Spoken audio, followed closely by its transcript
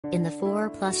In the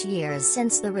 4+ years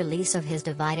since the release of his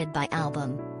Divided by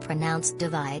album, pronounced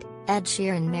Divide, Ed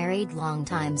Sheeran married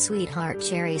longtime sweetheart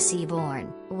Cherry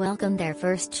Seaborn, welcomed their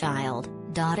first child,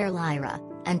 daughter Lyra,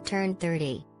 and turned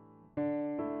 30.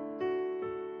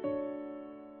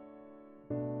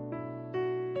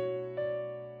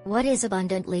 What is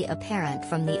abundantly apparent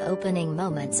from the opening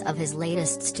moments of his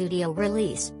latest studio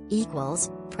release,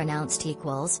 Equals, pronounced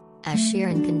Equals, as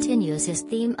Sheeran continues his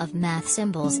theme of math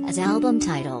symbols as album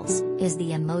titles, is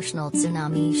the emotional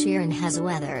tsunami Sheeran has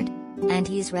weathered. And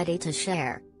he's ready to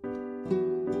share.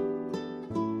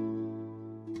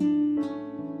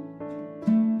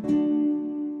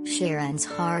 Sheeran's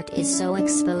heart is so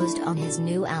exposed on his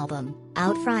new album,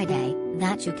 out Friday,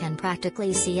 that you can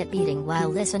practically see it beating while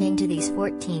listening to these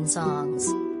 14 songs.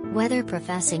 Whether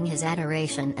professing his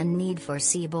adoration and need for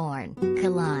Seaborn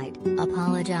collide,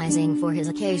 apologizing for his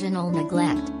occasional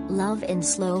neglect, love in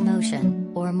slow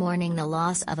motion, or mourning the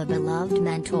loss of a beloved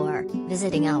mentor,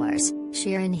 visiting hours,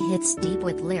 Sheeran hits deep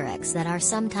with lyrics that are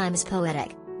sometimes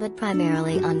poetic, but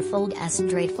primarily unfold as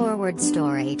straightforward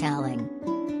storytelling.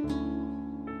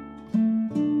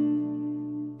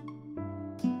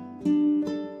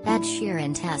 Ed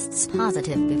Sheeran tests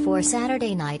positive before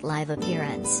Saturday Night Live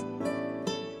appearance.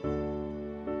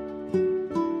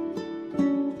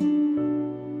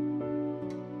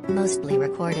 Mostly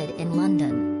recorded in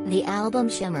London, the album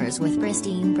shimmers with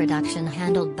pristine production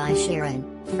handled by Sheeran,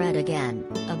 Fred Again,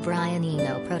 a Brian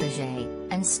Eno protege,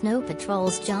 and Snow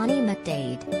Patrol's Johnny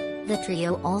McDade. The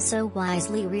trio also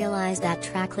wisely realized that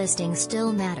track listing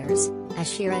still matters, as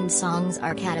Sheeran's songs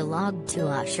are catalogued to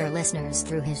usher listeners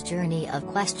through his journey of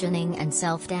questioning and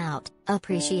self-doubt,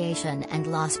 appreciation and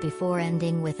loss before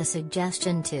ending with a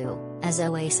suggestion to, as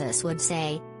Oasis would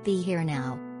say, be here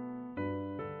now.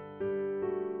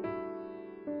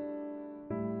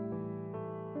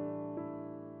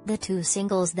 The two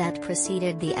singles that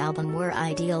preceded the album were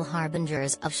ideal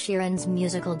harbingers of Sheeran's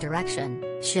musical direction: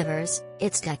 Shivers,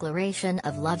 its declaration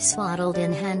of love swaddled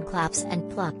in handclaps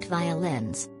and plucked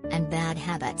violins, and Bad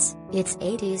Habits, its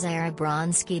 80s-era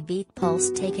Bronski beat pulse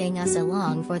taking us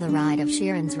along for the ride of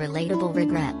Sheeran's relatable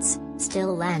regrets,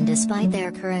 still land despite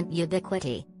their current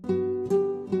ubiquity.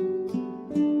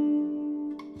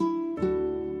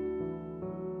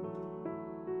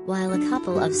 While a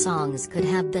couple of songs could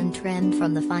have been trimmed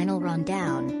from the final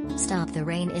rundown, Stop the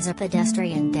Rain is a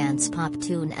pedestrian dance pop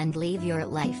tune and Leave Your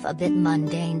Life a Bit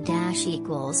Mundane -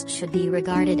 Equals should be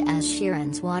regarded as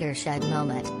Sheeran's watershed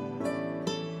moment.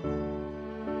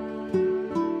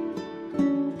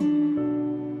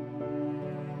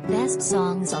 Best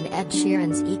songs on Ed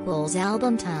Sheeran's Equals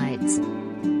album: Tides.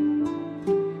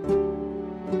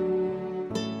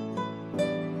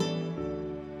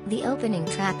 The opening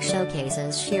track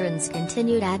showcases Sheeran's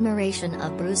continued admiration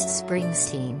of Bruce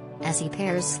Springsteen, as he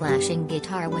pairs slashing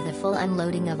guitar with a full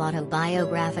unloading of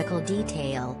autobiographical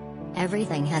detail.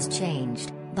 Everything has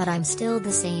changed, but I'm still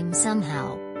the same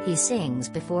somehow, he sings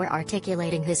before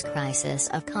articulating his crisis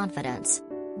of confidence.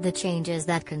 The changes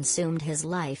that consumed his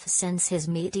life since his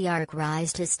meteoric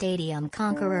rise to stadium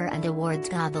conqueror and awards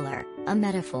gobbler, a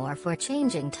metaphor for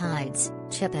changing tides,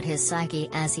 chip at his psyche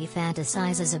as he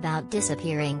fantasizes about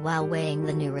disappearing while weighing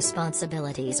the new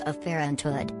responsibilities of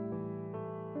parenthood.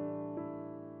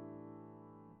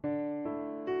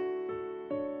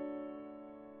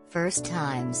 First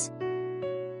times.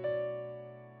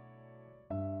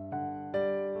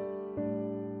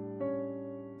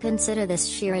 Consider this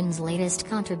Sheeran's latest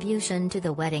contribution to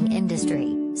the wedding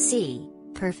industry. See,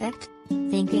 Perfect?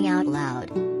 Thinking Out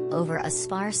Loud. Over a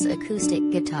sparse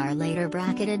acoustic guitar later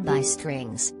bracketed by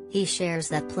strings, he shares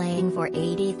that playing for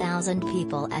 80,000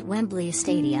 people at Wembley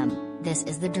Stadium, this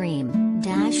is the dream.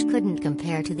 Couldn't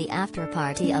compare to the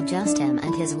after-party of just him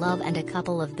and his love and a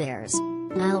couple of beers.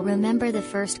 I'll remember the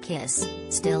first kiss,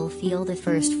 still feel the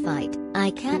first fight,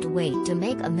 I can't wait to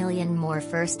make a million more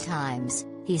first times,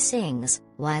 he sings,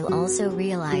 while also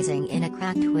realizing in a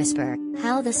cracked whisper,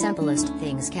 how the simplest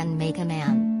things can make a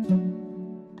man.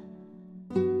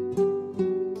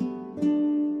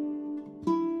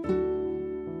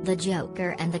 The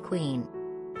Joker and the Queen.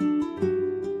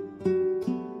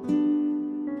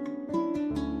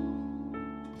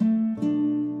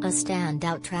 A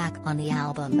standout track on the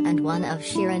album and one of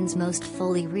Sheeran's most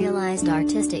fully realized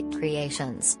artistic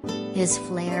creations. His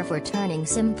flair for turning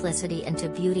simplicity into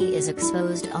beauty is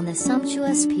exposed on the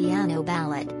sumptuous piano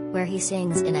ballad, where he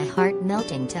sings in a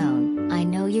heart-melting tone, I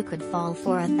know you could fall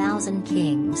for 1,000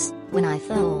 kings, when I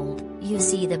fold, you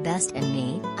see the best in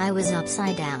me, I was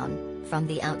upside down, from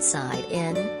the outside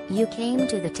in, you came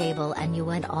to the table and you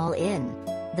went all in.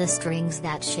 The strings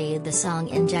that shade the song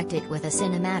inject it with a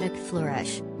cinematic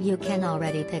flourish. You can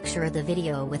already picture the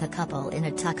video with a couple in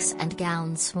a tux and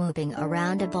gown swooping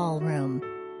around a ballroom.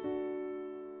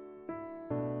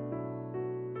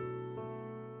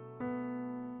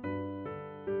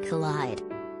 Collide.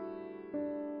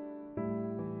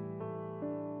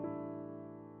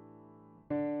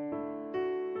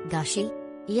 Gushy?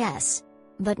 Yes.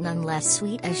 But none less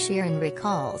sweet, as Sheeran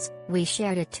recalls. We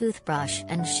shared a toothbrush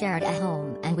and shared a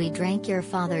home, and we drank your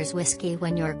father's whiskey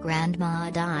when your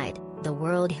grandma died. The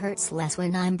world hurts less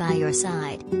when I'm by your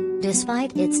side.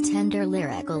 Despite its tender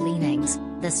lyrical leanings,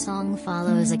 the song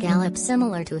follows a gallop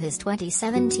similar to his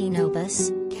 2017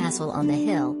 opus, Castle on the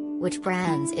Hill, which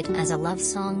brands it as a love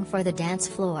song for the dance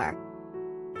floor.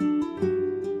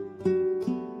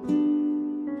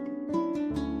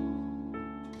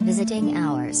 Visiting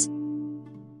hours.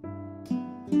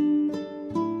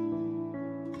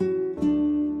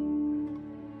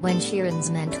 When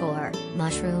Sheeran's mentor,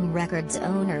 Mushroom Records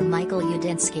owner Michael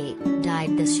Udinsky,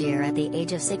 died this year at the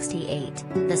age of 68,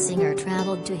 the singer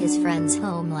traveled to his friend's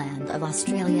homeland of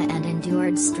Australia and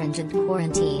endured stringent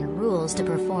quarantine rules to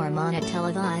perform on a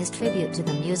televised tribute to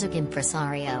the music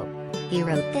impresario. He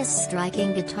wrote this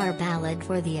striking guitar ballad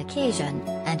for the occasion,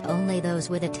 and only those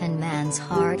with a 10-man's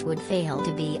heart would fail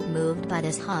to be moved by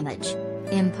this homage.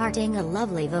 Imparting a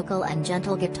lovely vocal and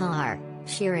gentle guitar,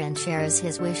 Sheeran shares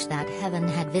his wish that heaven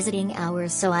had visiting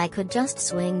hours so I could just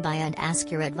swing by and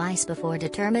ask your advice before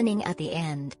determining at the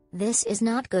end. This is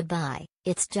not goodbye,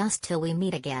 it's just till we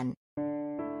meet again.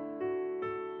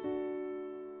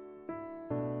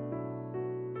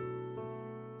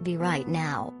 Be right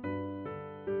now.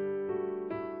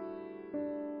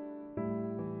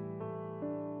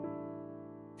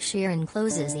 Sheeran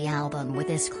closes the album with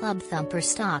this club thumper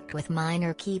stocked with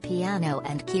minor key piano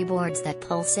and keyboards that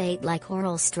pulsate like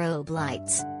choral strobe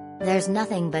lights. There's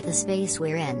nothing but the space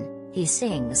we're in, he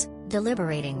sings,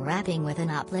 deliberating, rapping with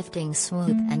an uplifting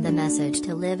swoop and the message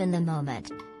to live in the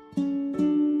moment.